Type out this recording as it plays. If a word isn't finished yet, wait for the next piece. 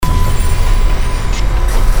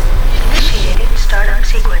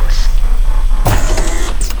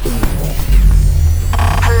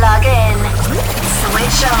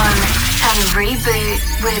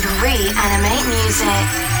with Reanimate Music.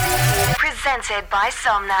 Presented by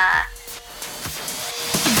Somna.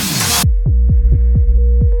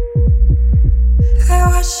 I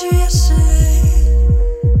watched you yesterday,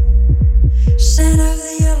 scent of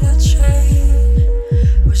the yellow train,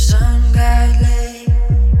 where some guy lay.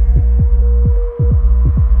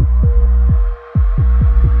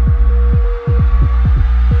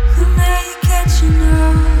 And now you're catching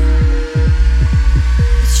on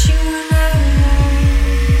that you were not alone,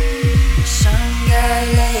 where some guy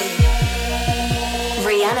lay.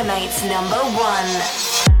 Reanimate's #1.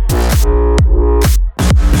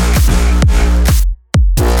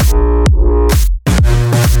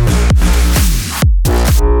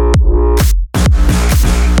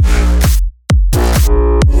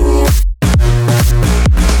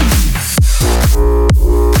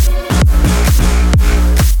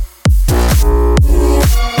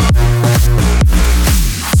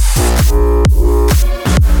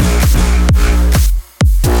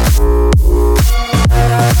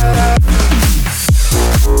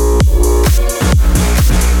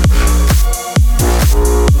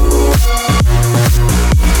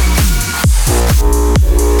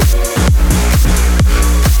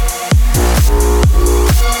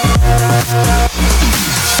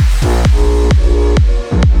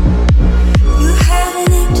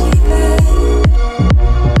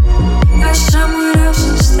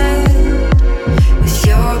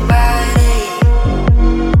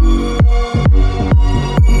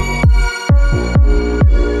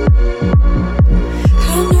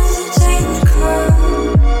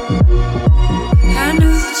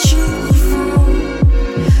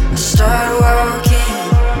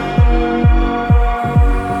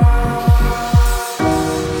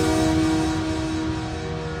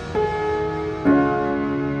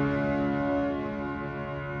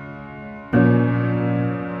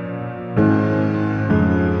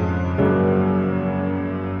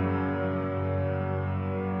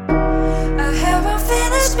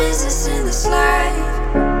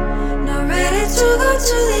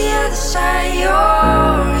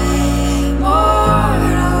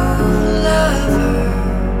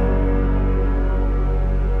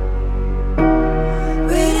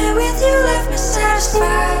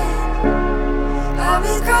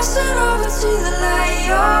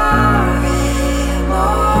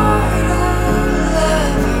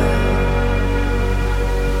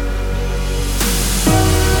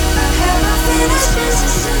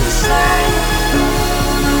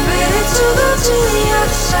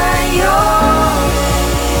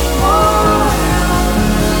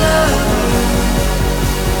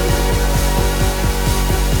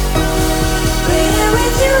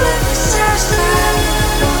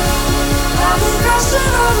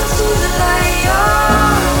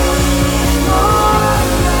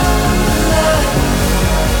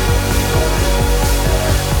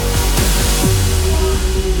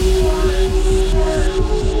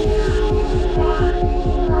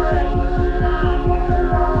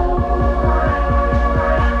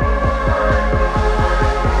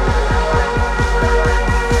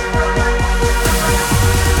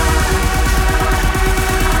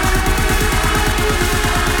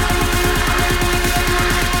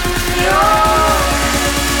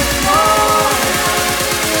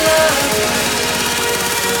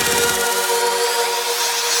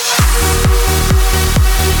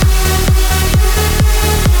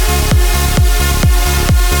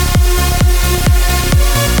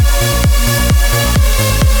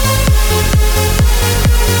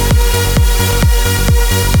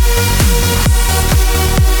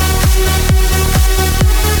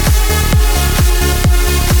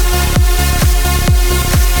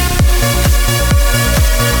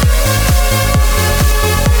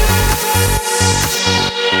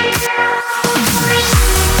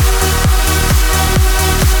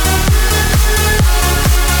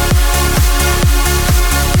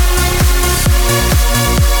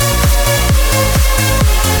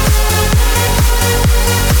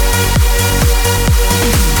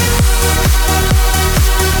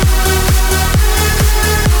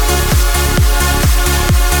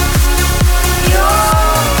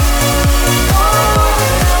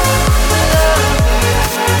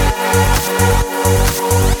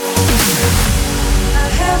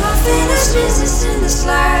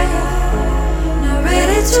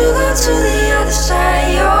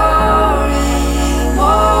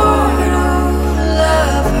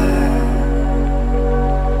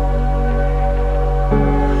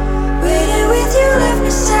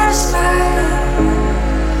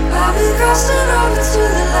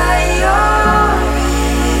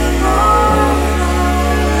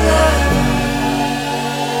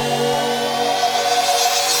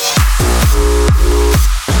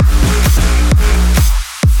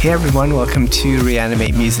 Hey everyone, welcome to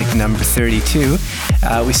Reanimate Music number 32.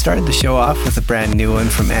 We started the show off with a brand new one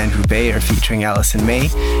from Andrew Bayer featuring Allison May.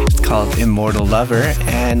 It's called Immortal Lover,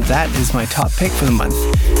 and that is my top pick for the month.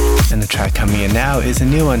 And the track coming in now is a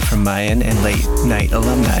new one from Mayan and Late Night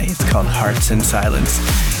Alumni. It's called Hearts in Silence.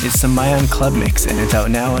 It's the Mayan Club Mix, and it's out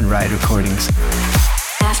now on Ride Recordings.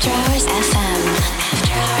 After Hours FM.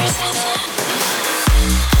 After Hours FM.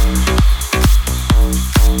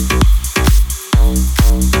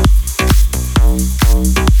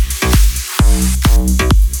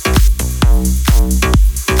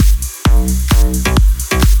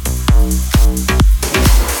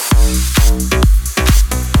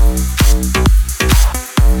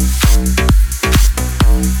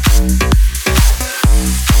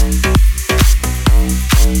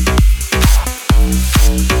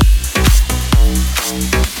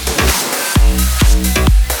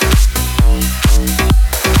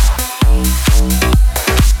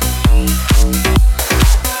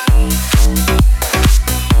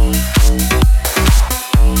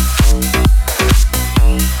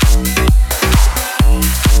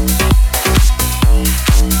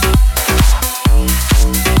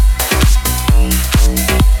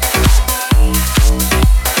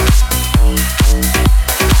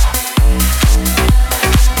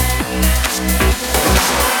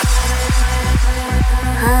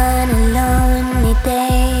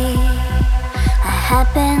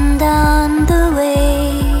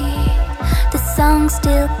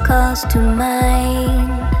 To mind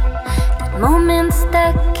that moment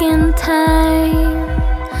stuck in time.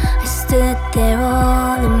 I stood there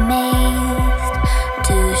all amazed,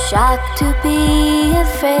 too shocked to be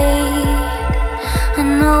afraid. I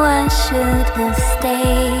know I should have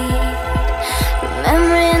stayed.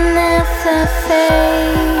 Remembering never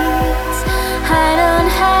fades. I don't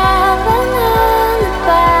have an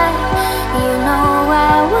alibi. You know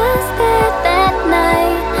I was there that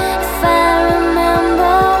night. If I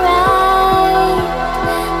remember right,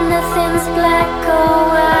 nothing's black or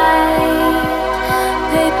white.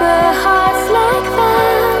 Paper hearts like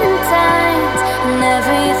valentines, and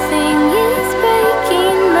everything is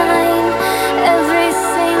breaking mine. Every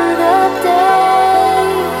single day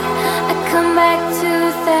I come back to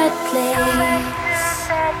that place.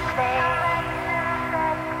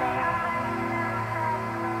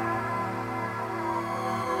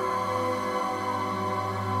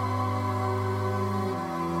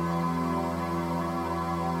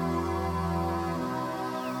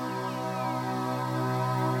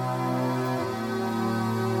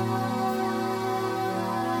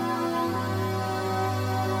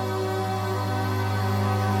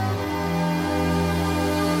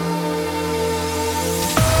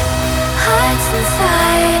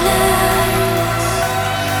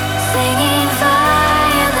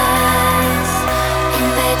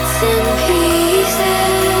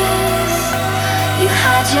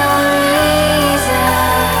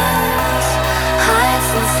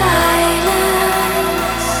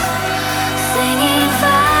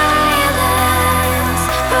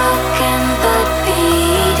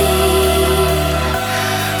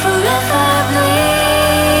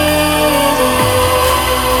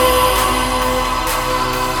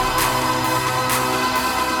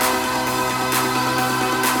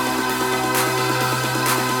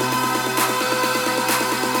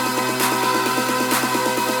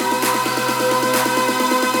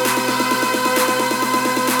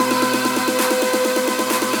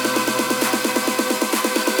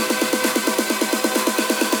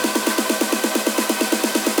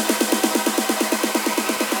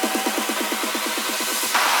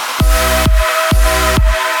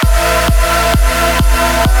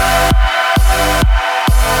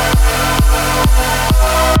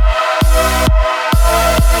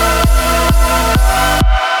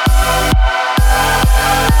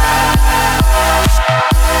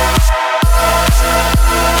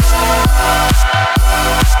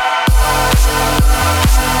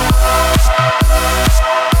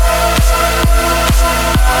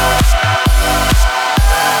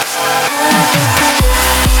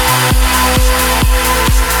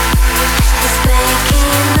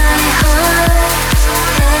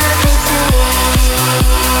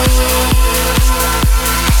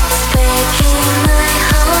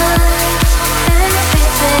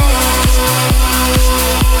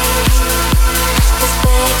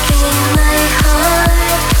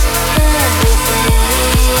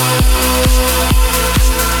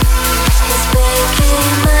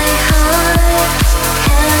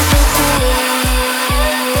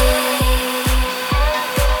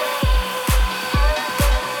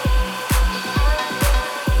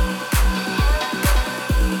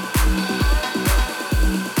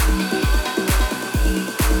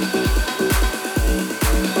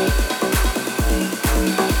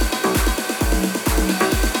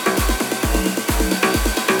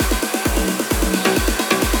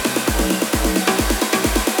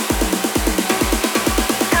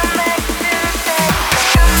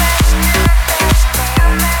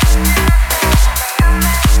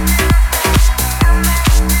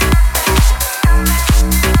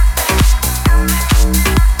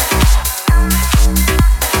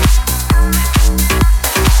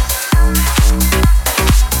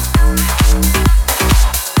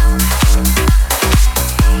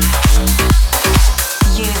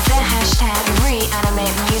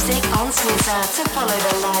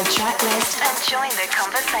 the track list and join the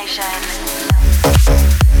conversation.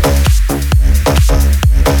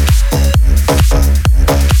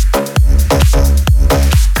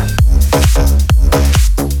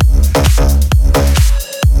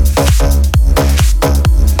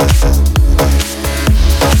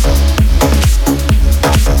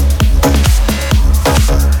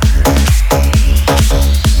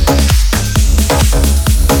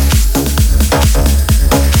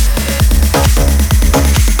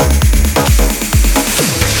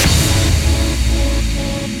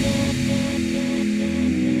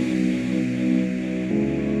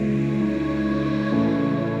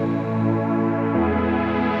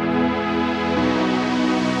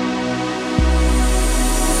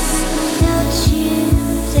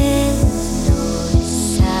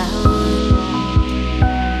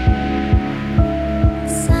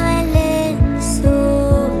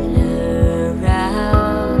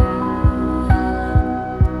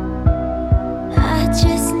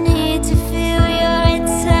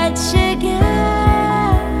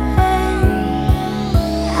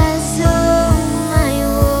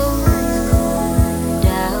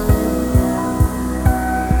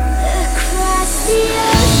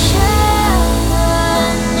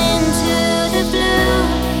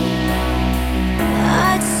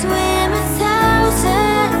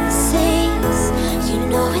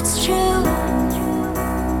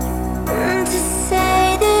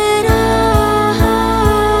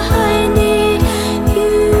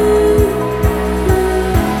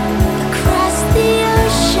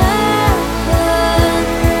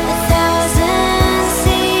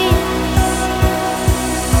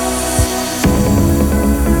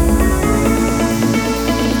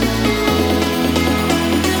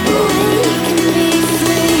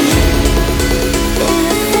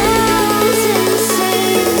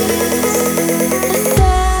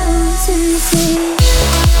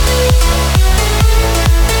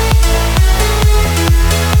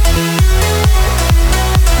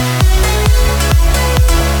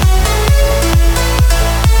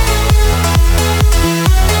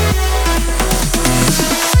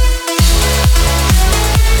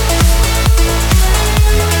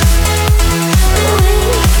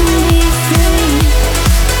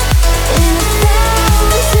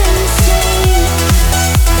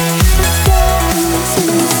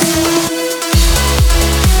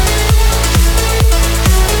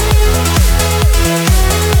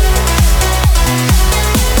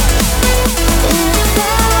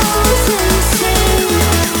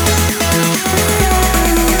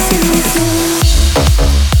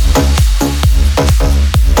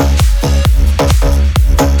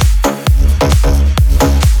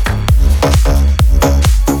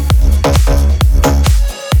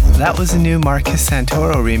 That was a new Marcus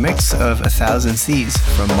Santoro remix of 1000 Seas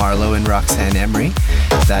from Marlo and Roxanne Emery.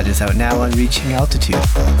 That is out now on Reaching Altitude.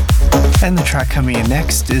 And the track coming in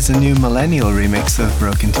next is a new Millennial remix of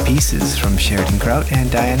Broken to Pieces from Sheridan Grout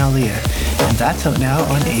and Diana Leah. And that's out now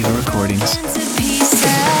on Ava Recordings.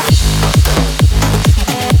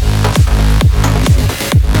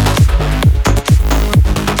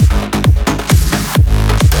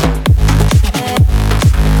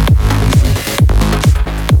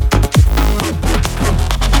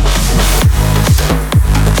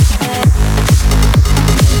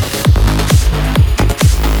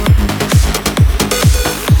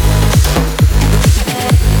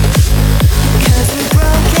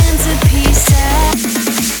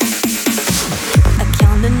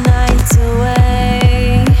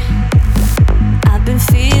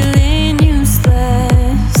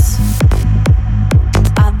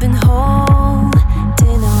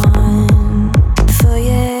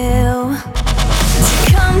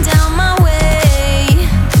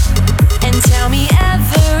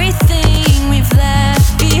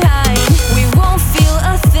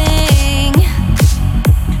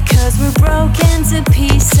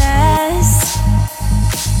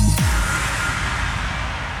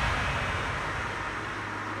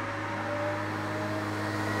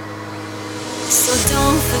 So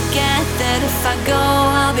don't forget that if I go,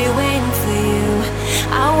 I'll be waiting for you.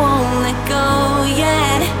 I won't let go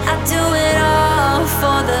yet. I'd do it all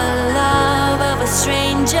for the love of a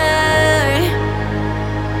stranger.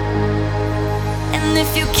 And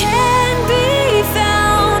if you can't be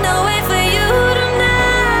found, I'll wait for you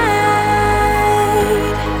tonight.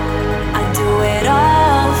 I'd do it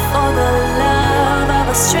all for the love of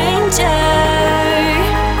a stranger.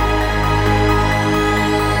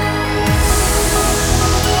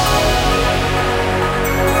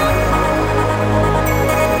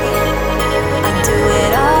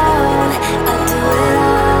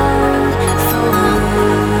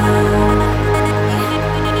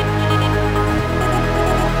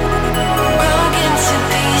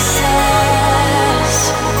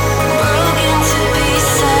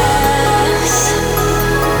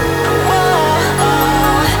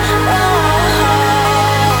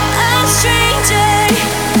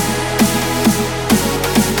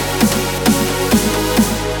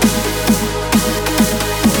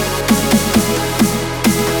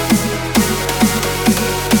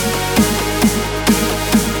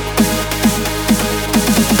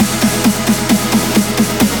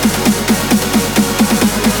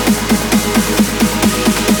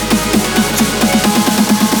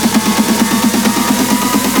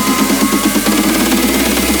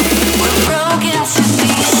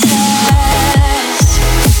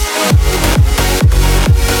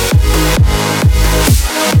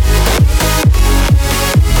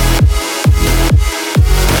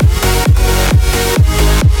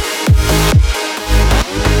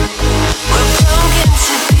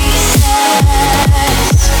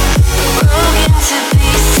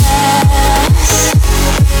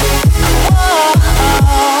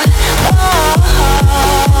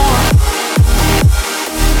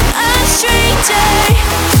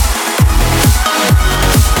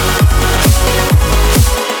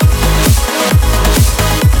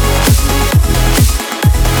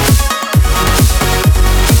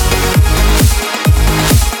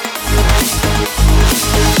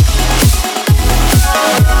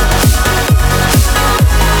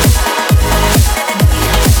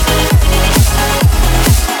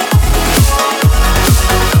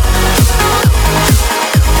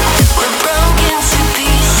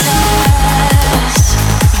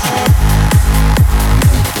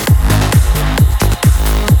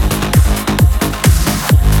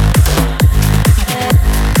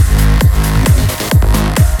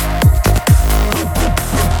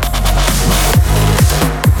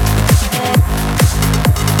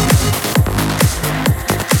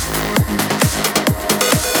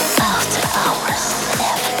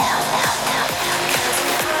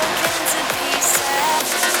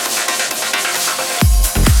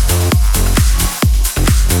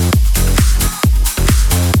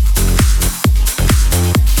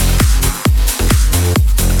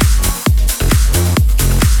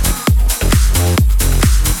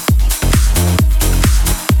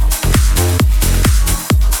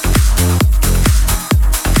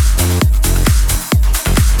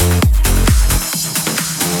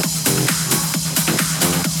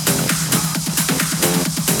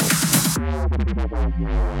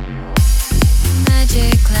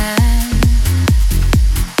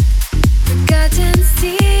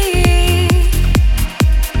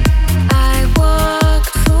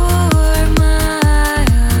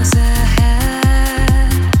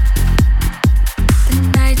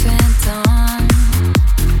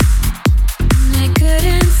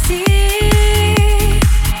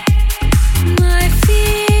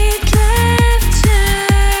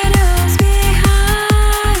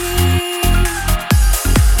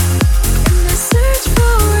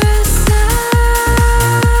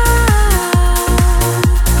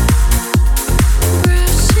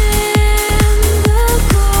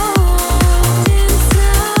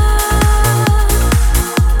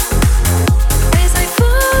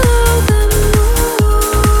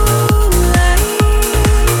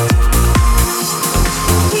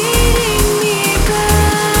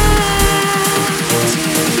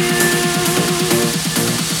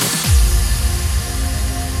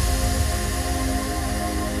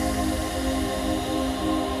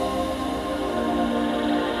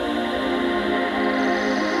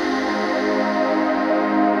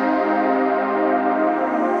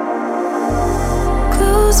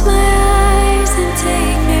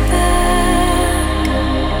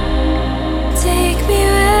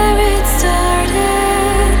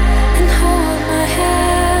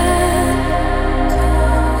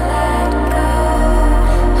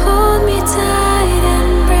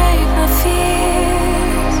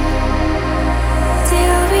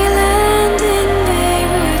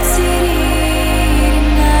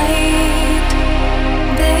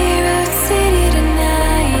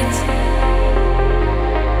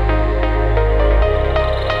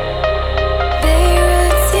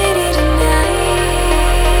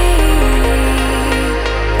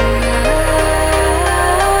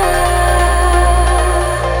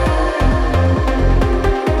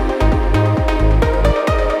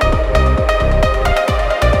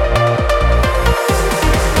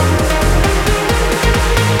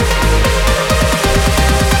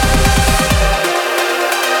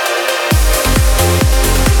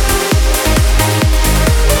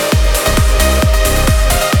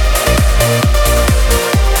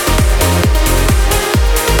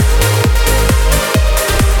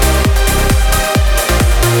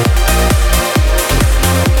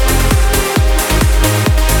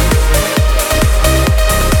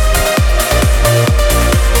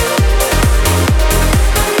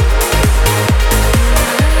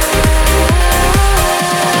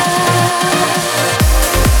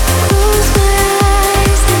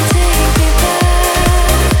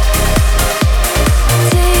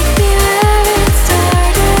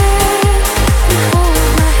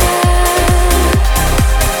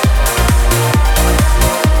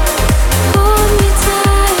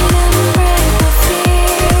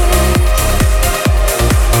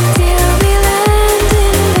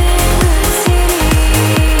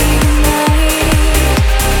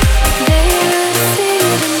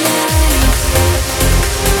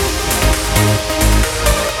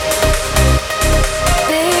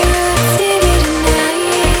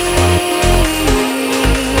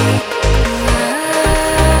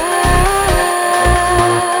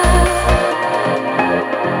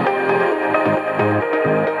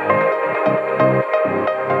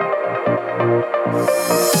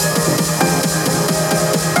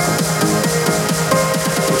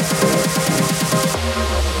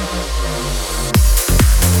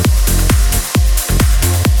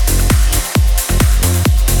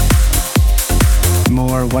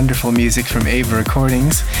 wonderful music from Ava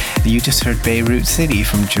Recordings. You just heard Beirut City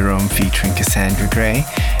from Jerome featuring Cassandra Gray,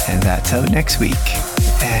 and that's out next week.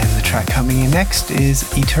 And the track coming in next is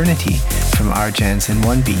Eternity from Arjans in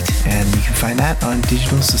One Beat, and you can find that on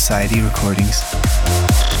Digital Society Recordings.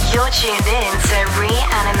 You're tuned in to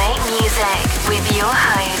Reanimate Music with your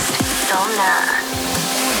host, Somna.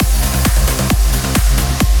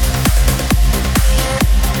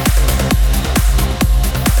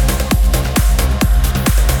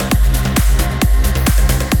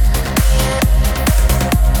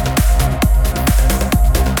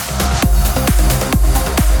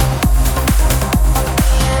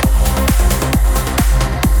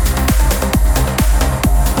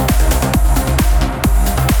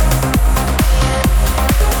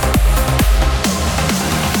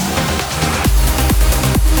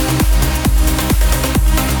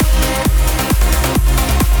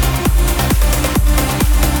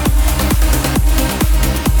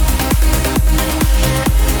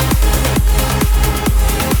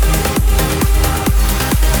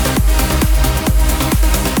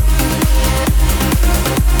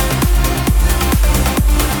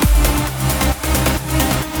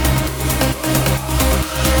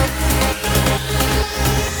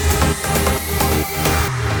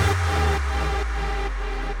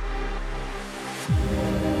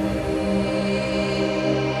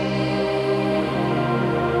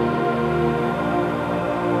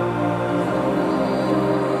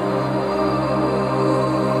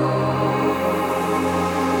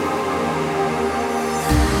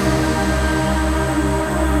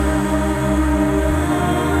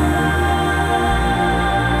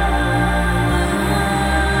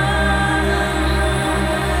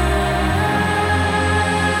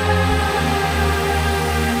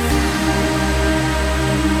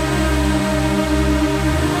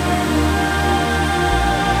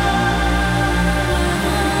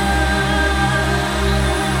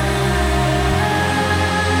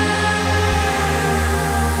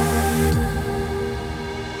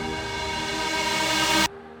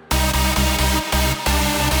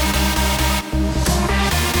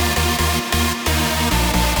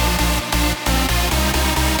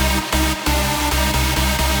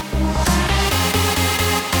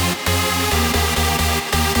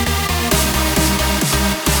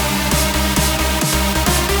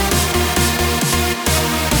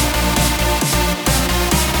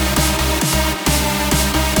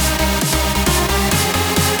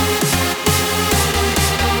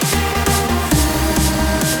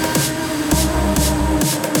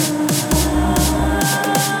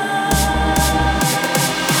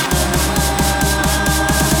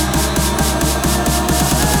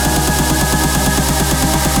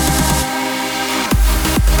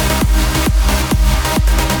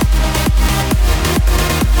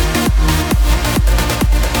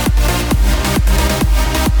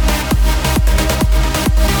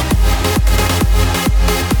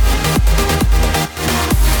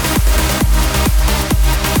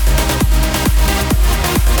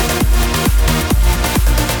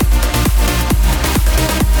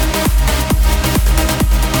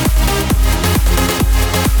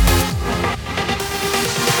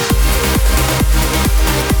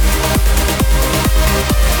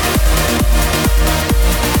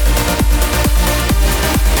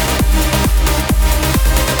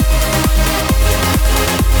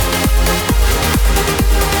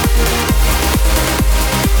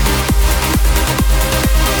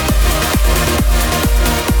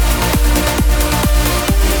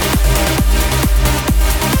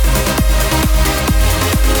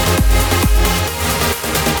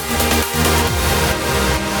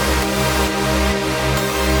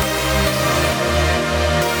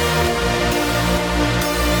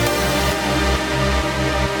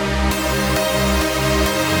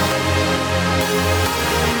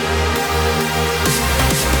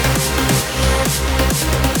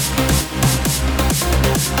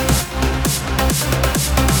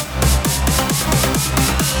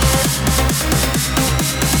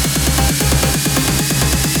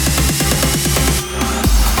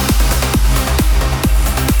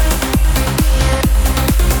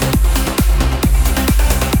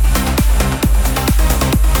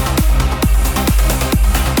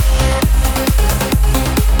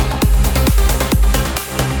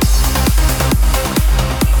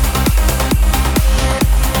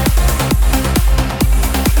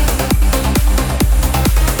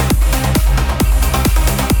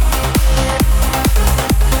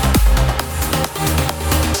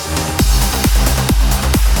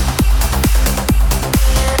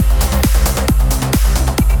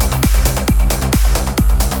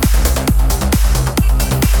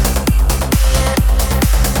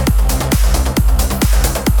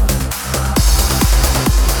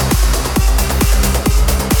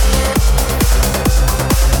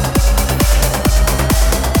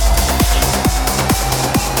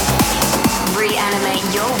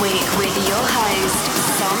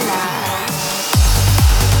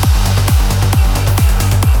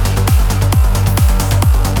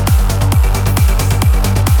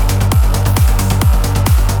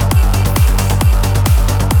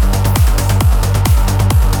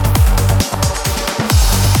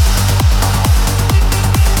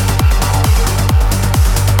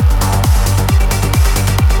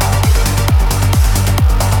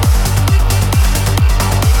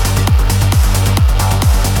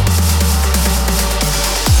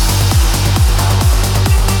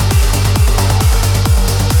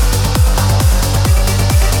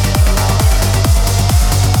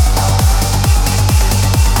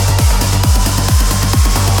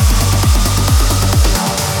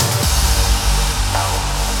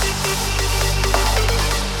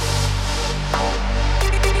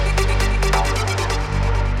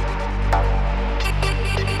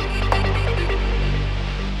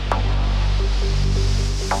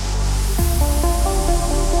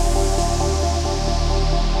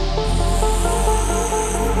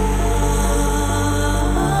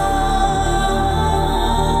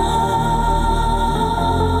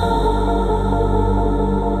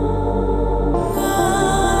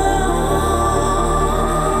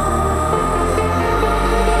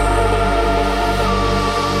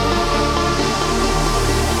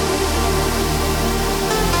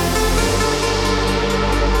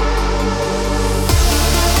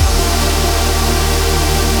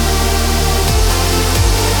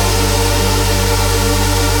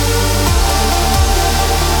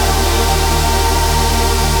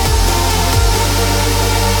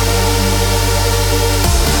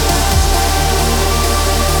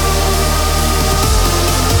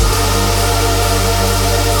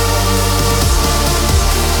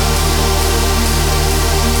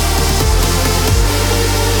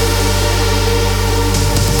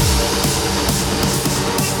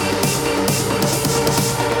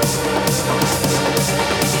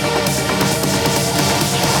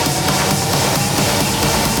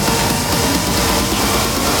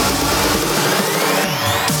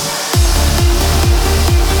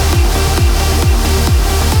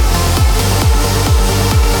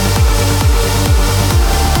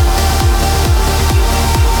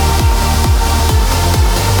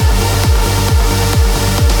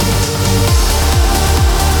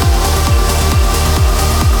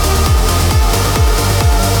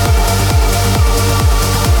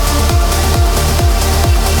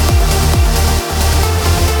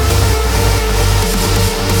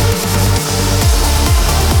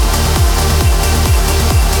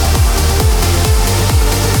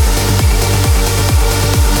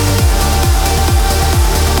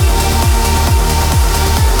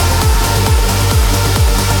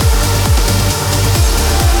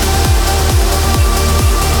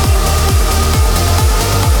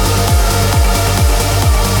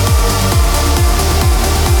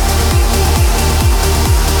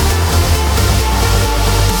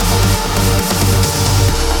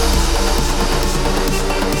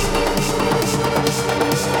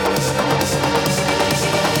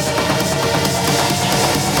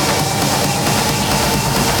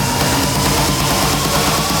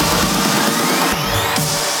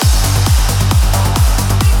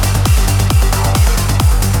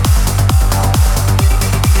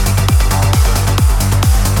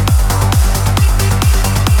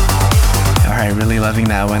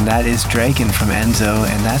 that is Dragon from Enzo,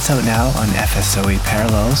 and that's out now on FSOE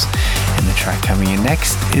Parallels. And the track coming in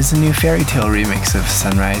next is a new Fairy Tale remix of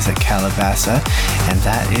Sunrise at Calabasa, and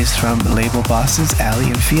that is from label bosses Ali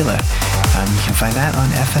and Fila. You can find that on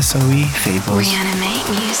FSOE Fables. Reanimate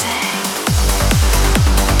Music.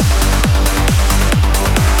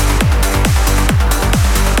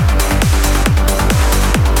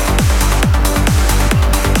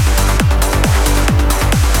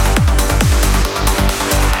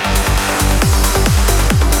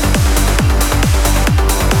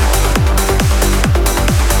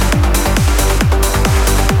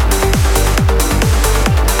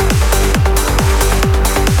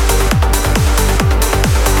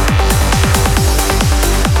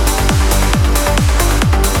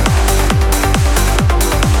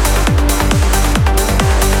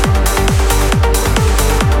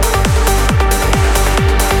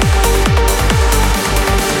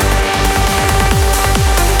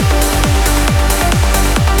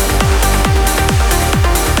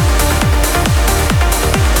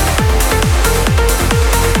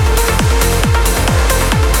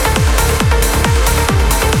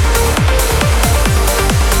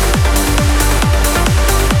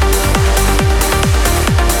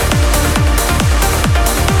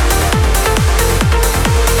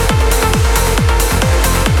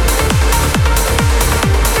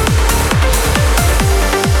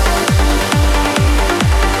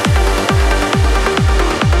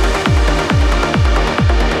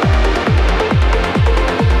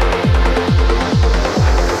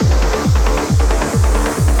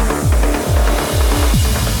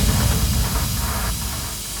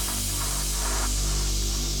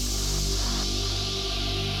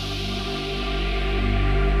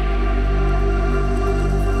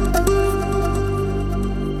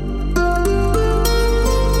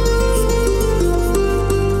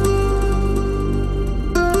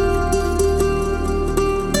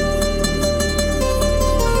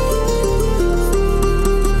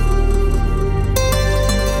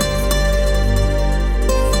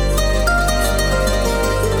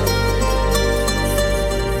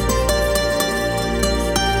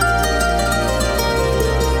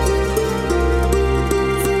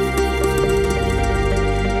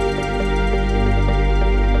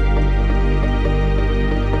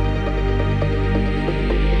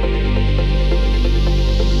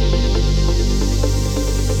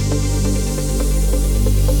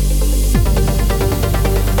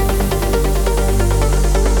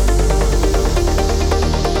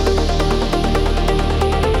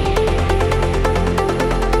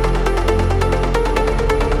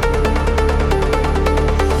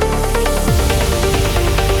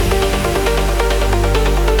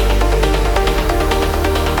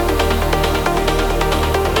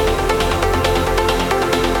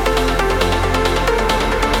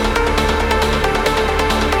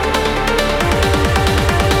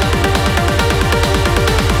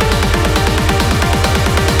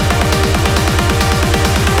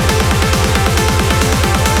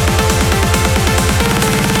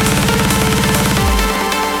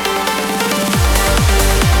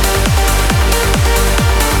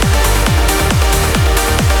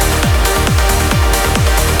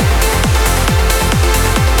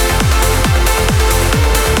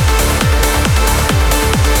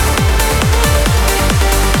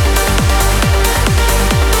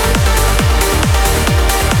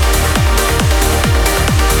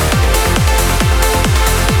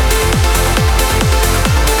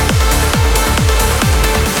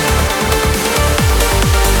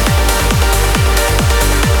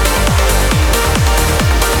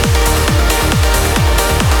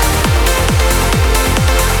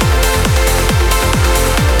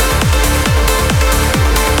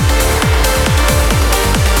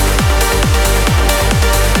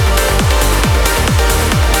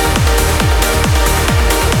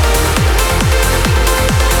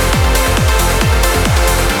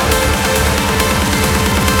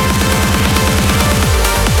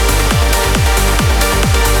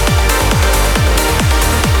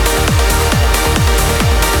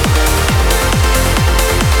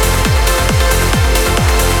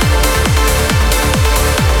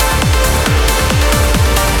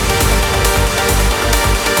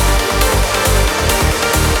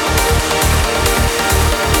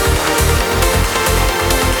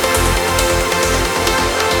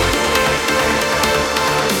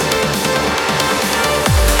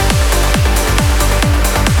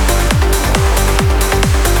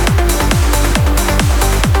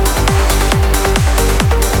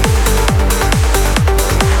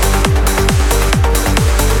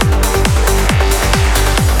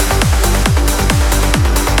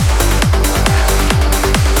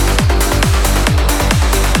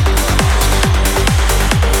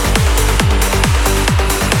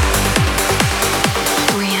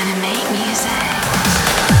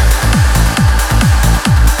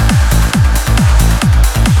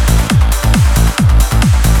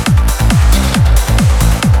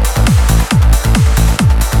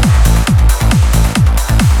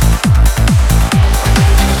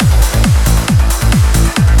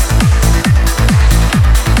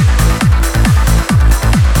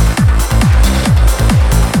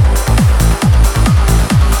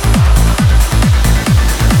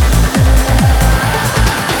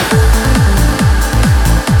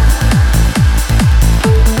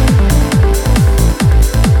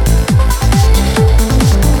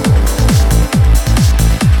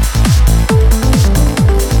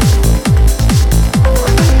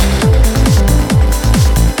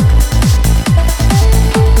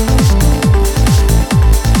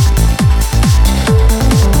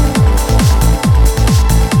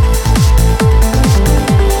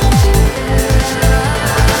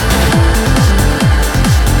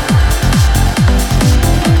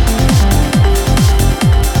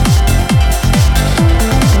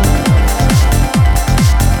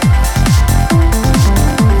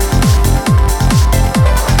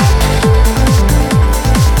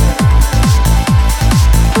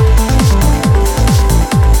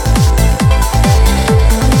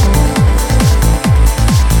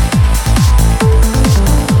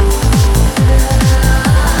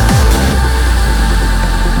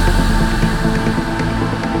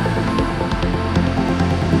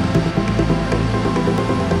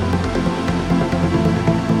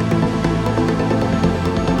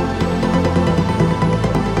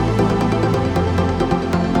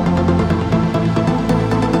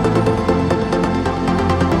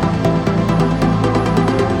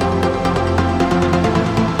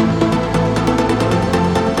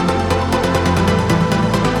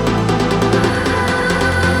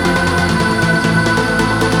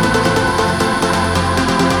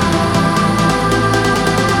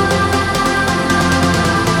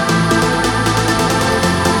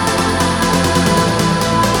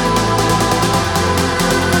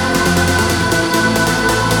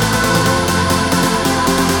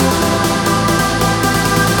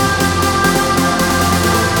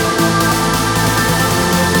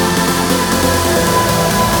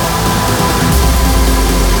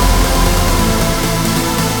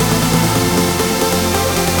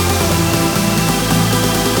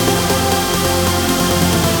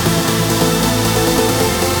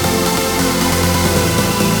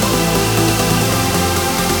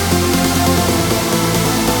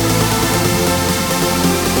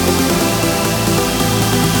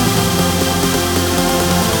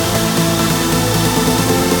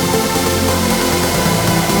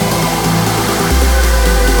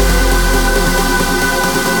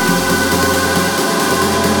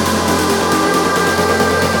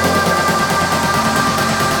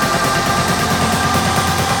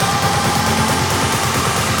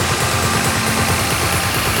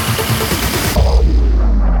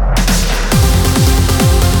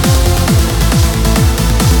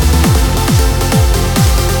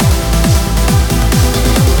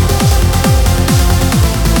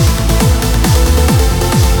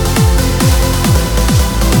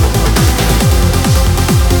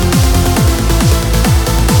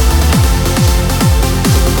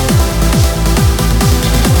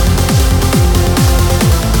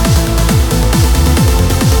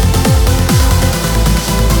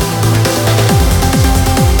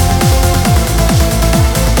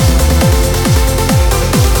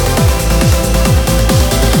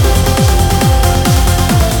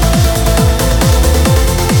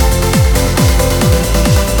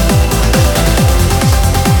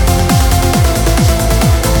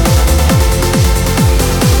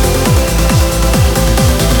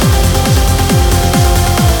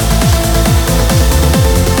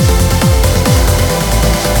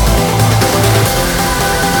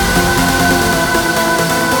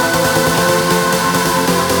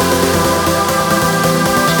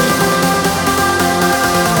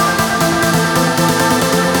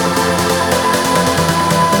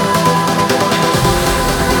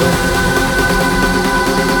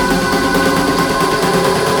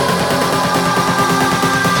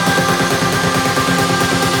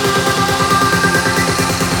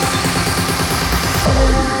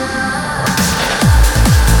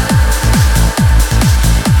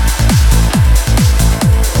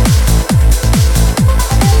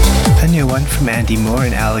 from Andy Moore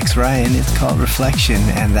and Alex Ryan. It's called Reflection,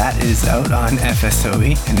 and that is out on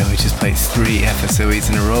FSOE. I know we just placed 3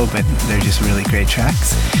 FSOEs in a row, but they're just really great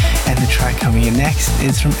tracks. And the track coming in next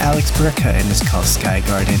is from Alex Burka, and it's called Sky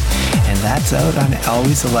Garden, and that's out on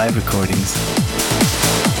Always Alive Recordings.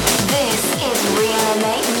 This is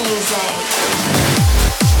Reanimate Music.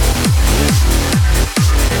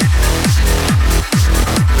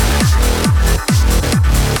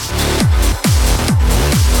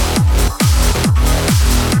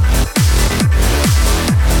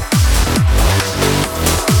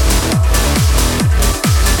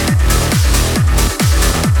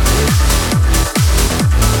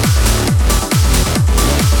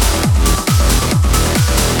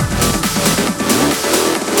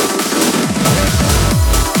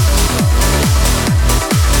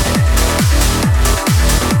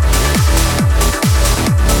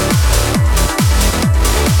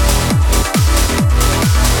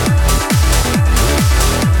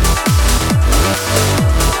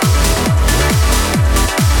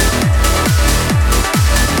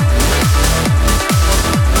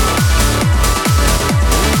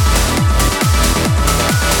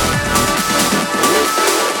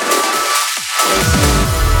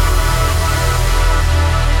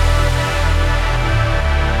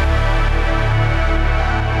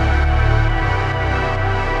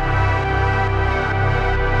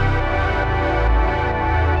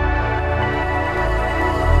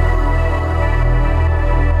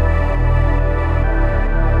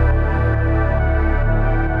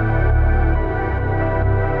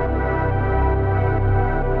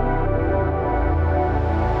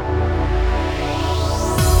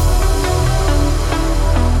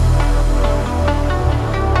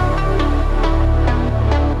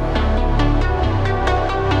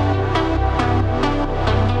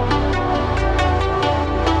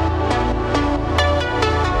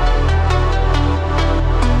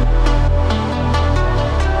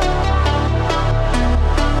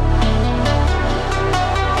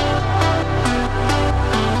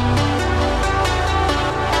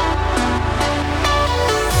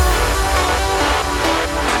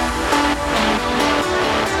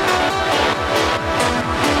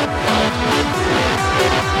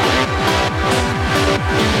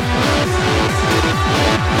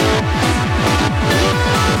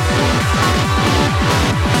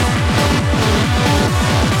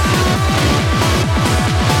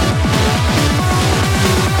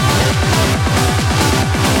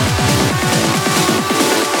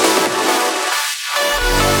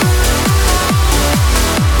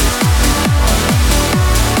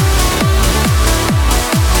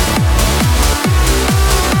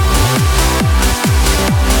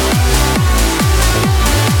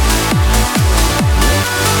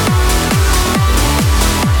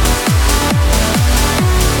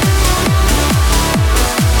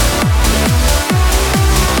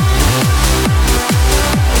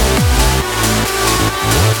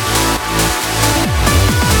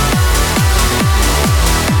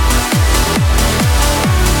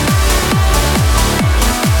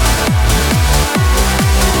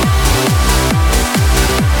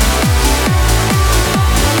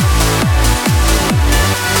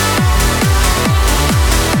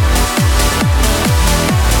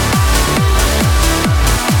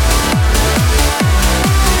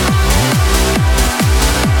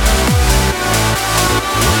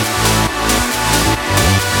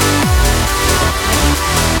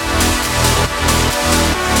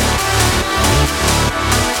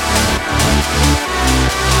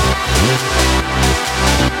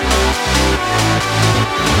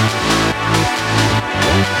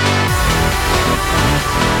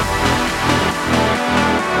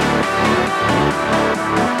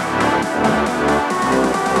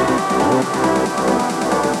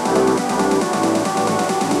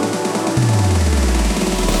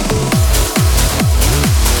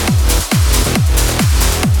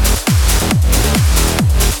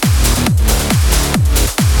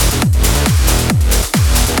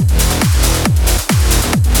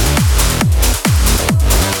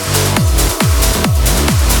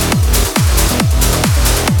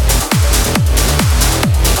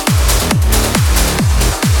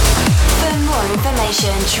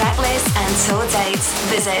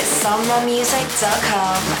 Visit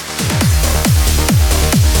somnamusic.com.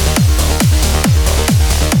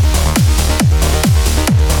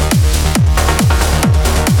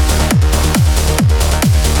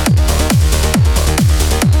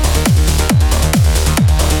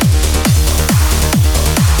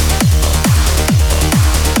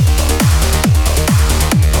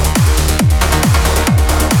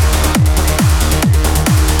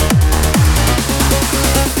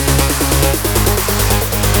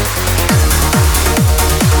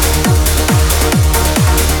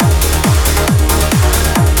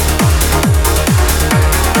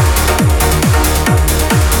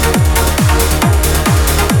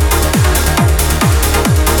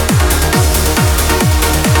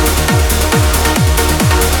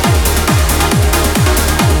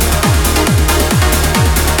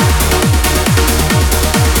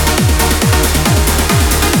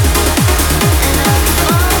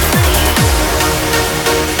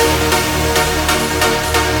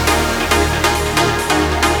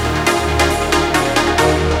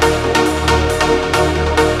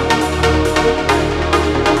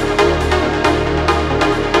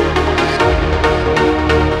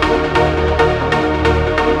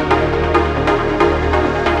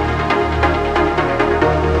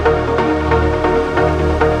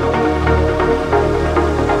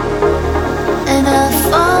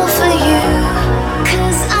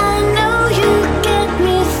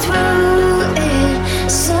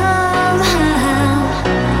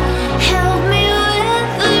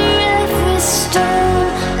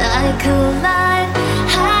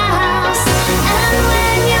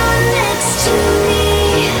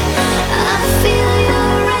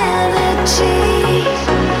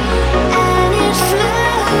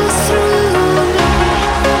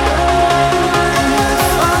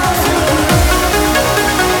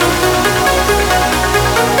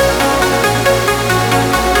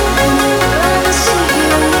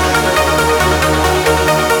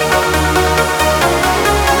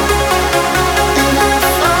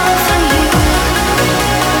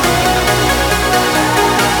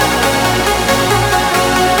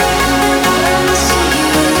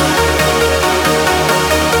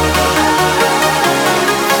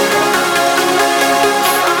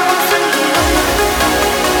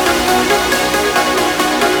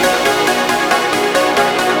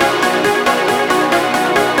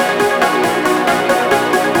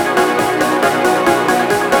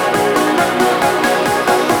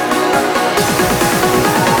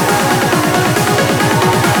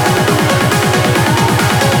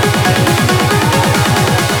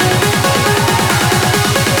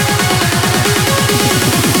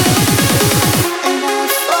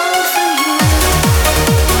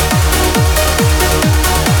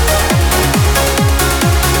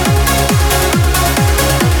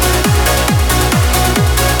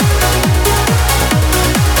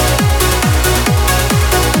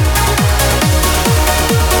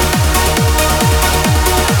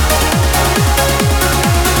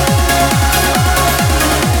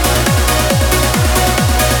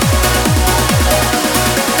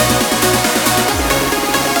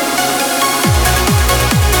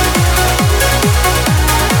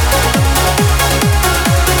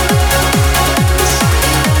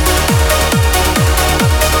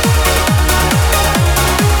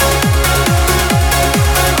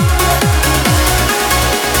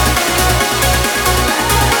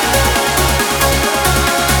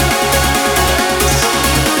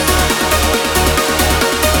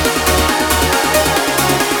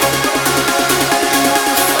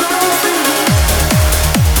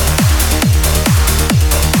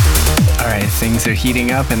 are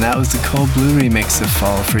heating up, and that was the Cold Blue remix of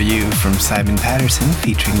Fall For You from Simon Patterson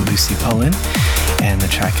featuring Lucy Pullen. And the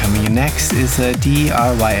track coming in next is a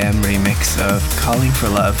DRYM remix of Calling For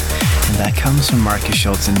Love, and that comes from Marcus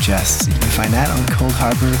Schultz and Jess. You can find that on Cold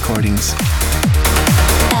Harbor Recordings.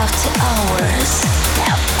 After hours.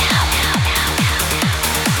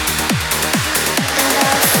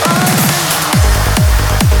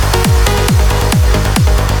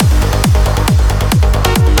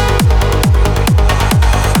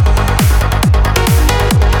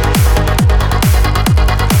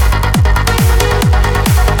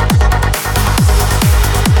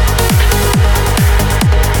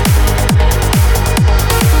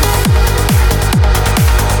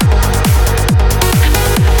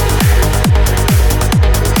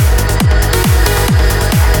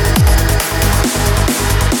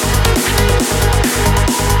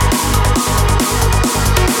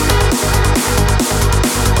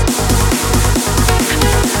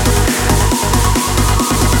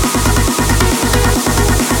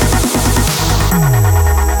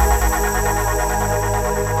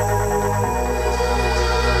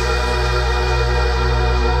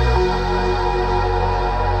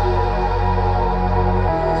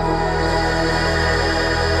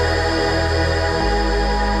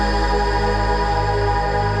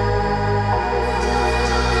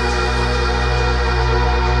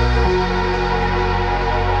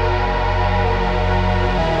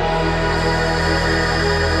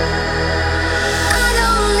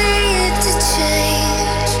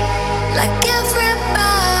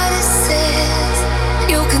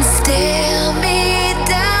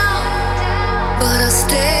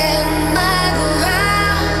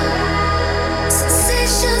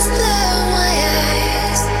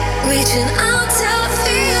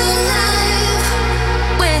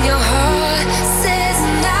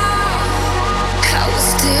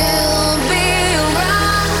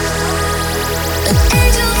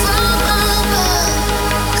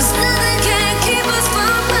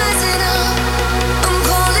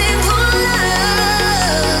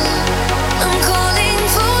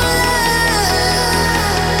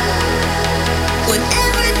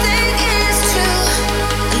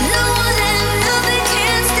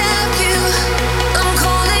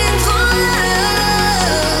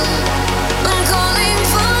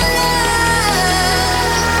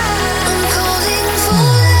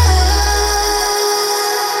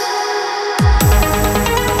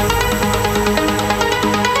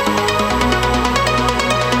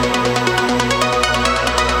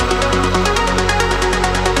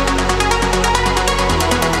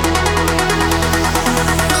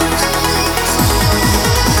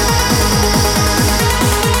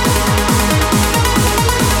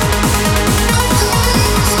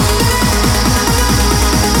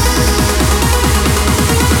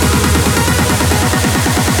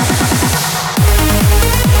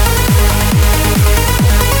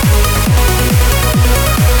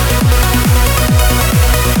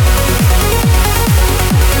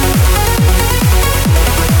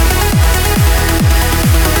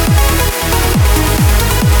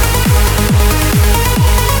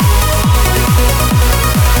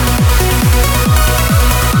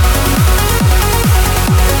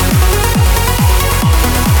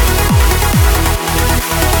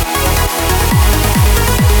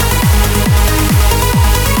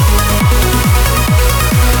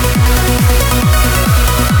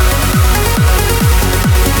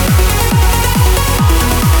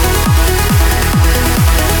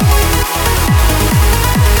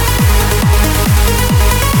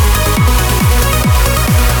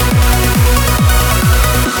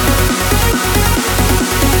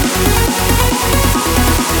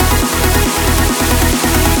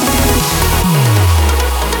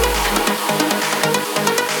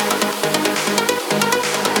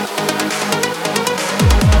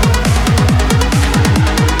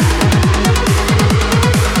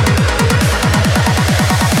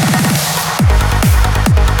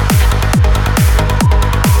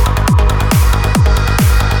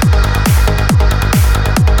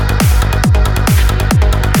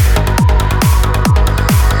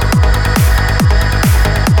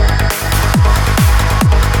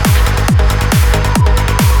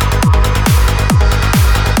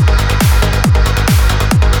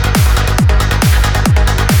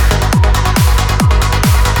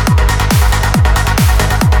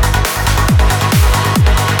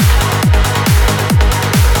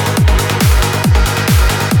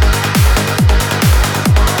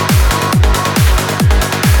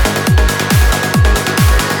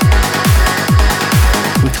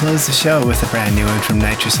 close the show with a brand new one from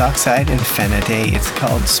Nitrous Oxide and Fenna Day. It's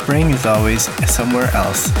called Spring is Always Somewhere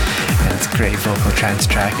Else, and it's a great vocal trance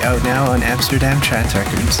track out now on Amsterdam Trance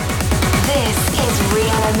Records. This is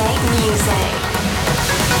Reanimate Music.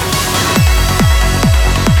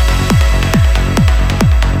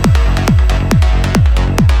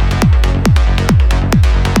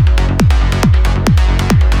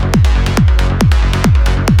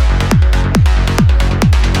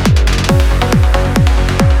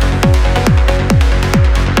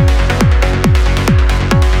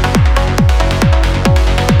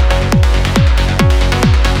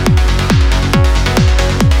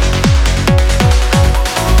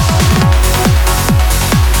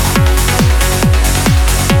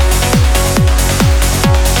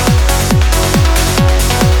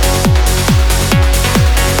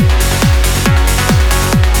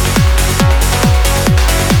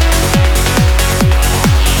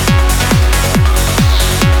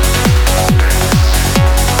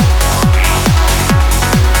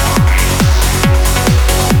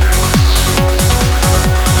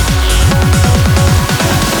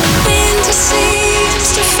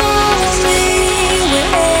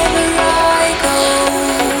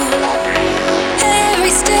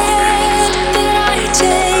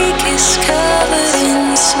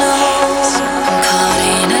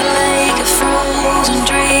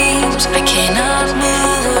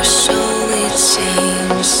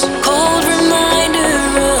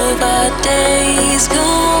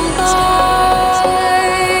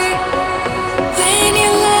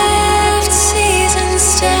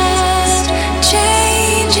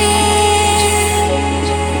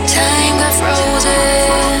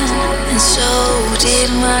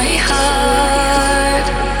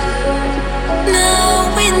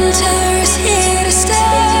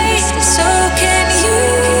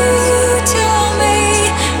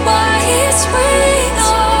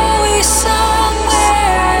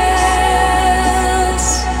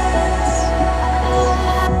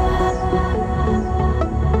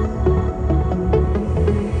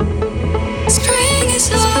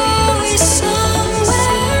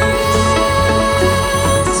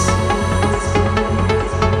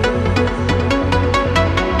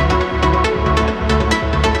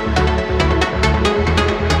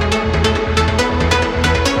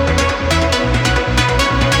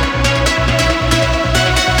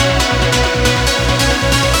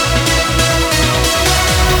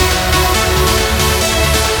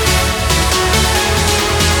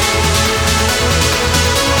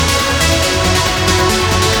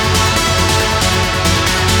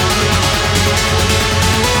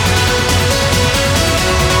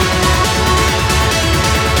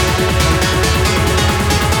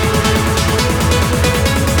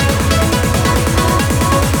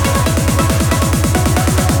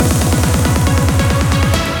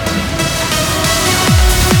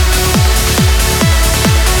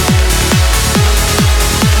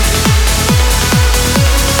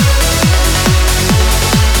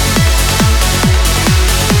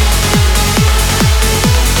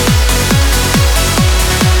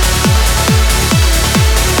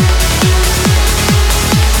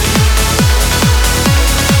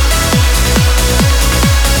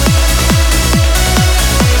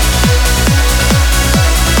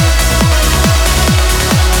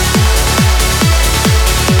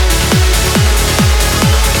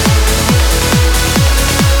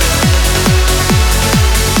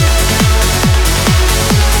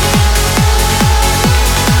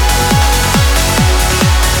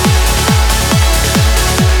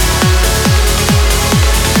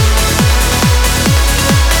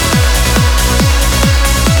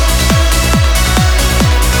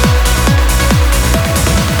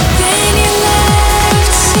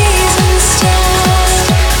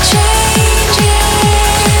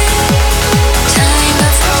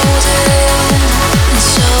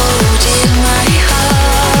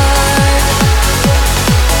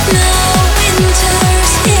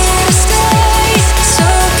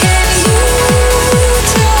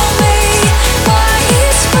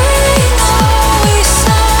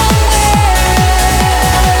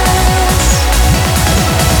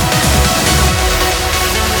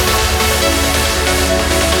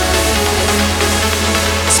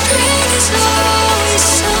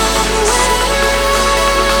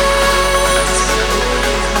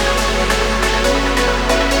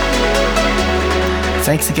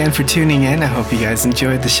 Thanks again for tuning in. I hope you guys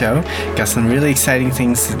enjoyed the show. Got some really exciting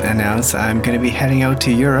things to announce. I'm going to be heading out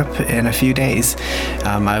to Europe in a few days.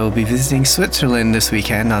 I will be visiting Switzerland this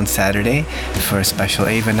weekend on Saturday for a special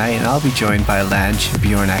Ava night, and I'll be joined by Lange,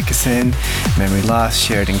 Bjorn Akesson, Memory Loss,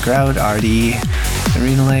 Sheridan Grout, RD,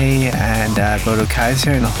 Rinalé and Bodo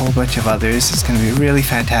Kaiser and a whole bunch of others. It's going to be a really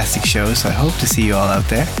fantastic show, so I hope to see you all out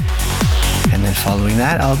there. And then following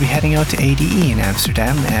that, I'll be heading out to ADE in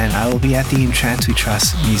Amsterdam, and I will be at the In Trance We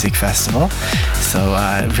Trust Music Festival. So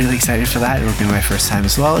really excited for that. It will be my first time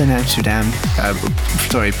as well in Amsterdam.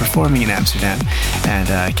 Performing in Amsterdam. And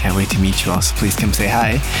I can't wait to meet you all, so please come say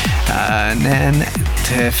hi. And then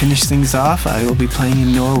to finish things off, I will be playing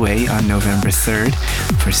in Norway on November 3rd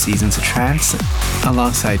for Seasons of Trance,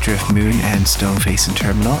 alongside Drift Moon and Stoneface and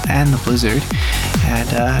Terminal and The Blizzard. And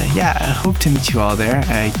I hope to meet you all there.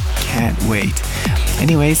 I can't wait.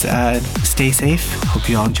 Anyways, stay safe. Hope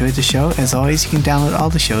you all enjoyed the show. As always, you can download all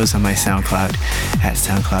the shows on my SoundCloud at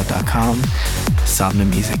soundcloud.com, Somna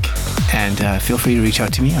Music. And feel free to reach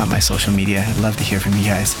out to me on my social media. I'd love to hear from you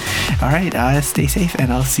guys. Alright, stay safe,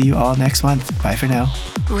 and I'll see you all next month. Bye for now.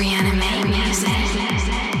 Reanimate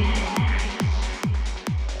Music.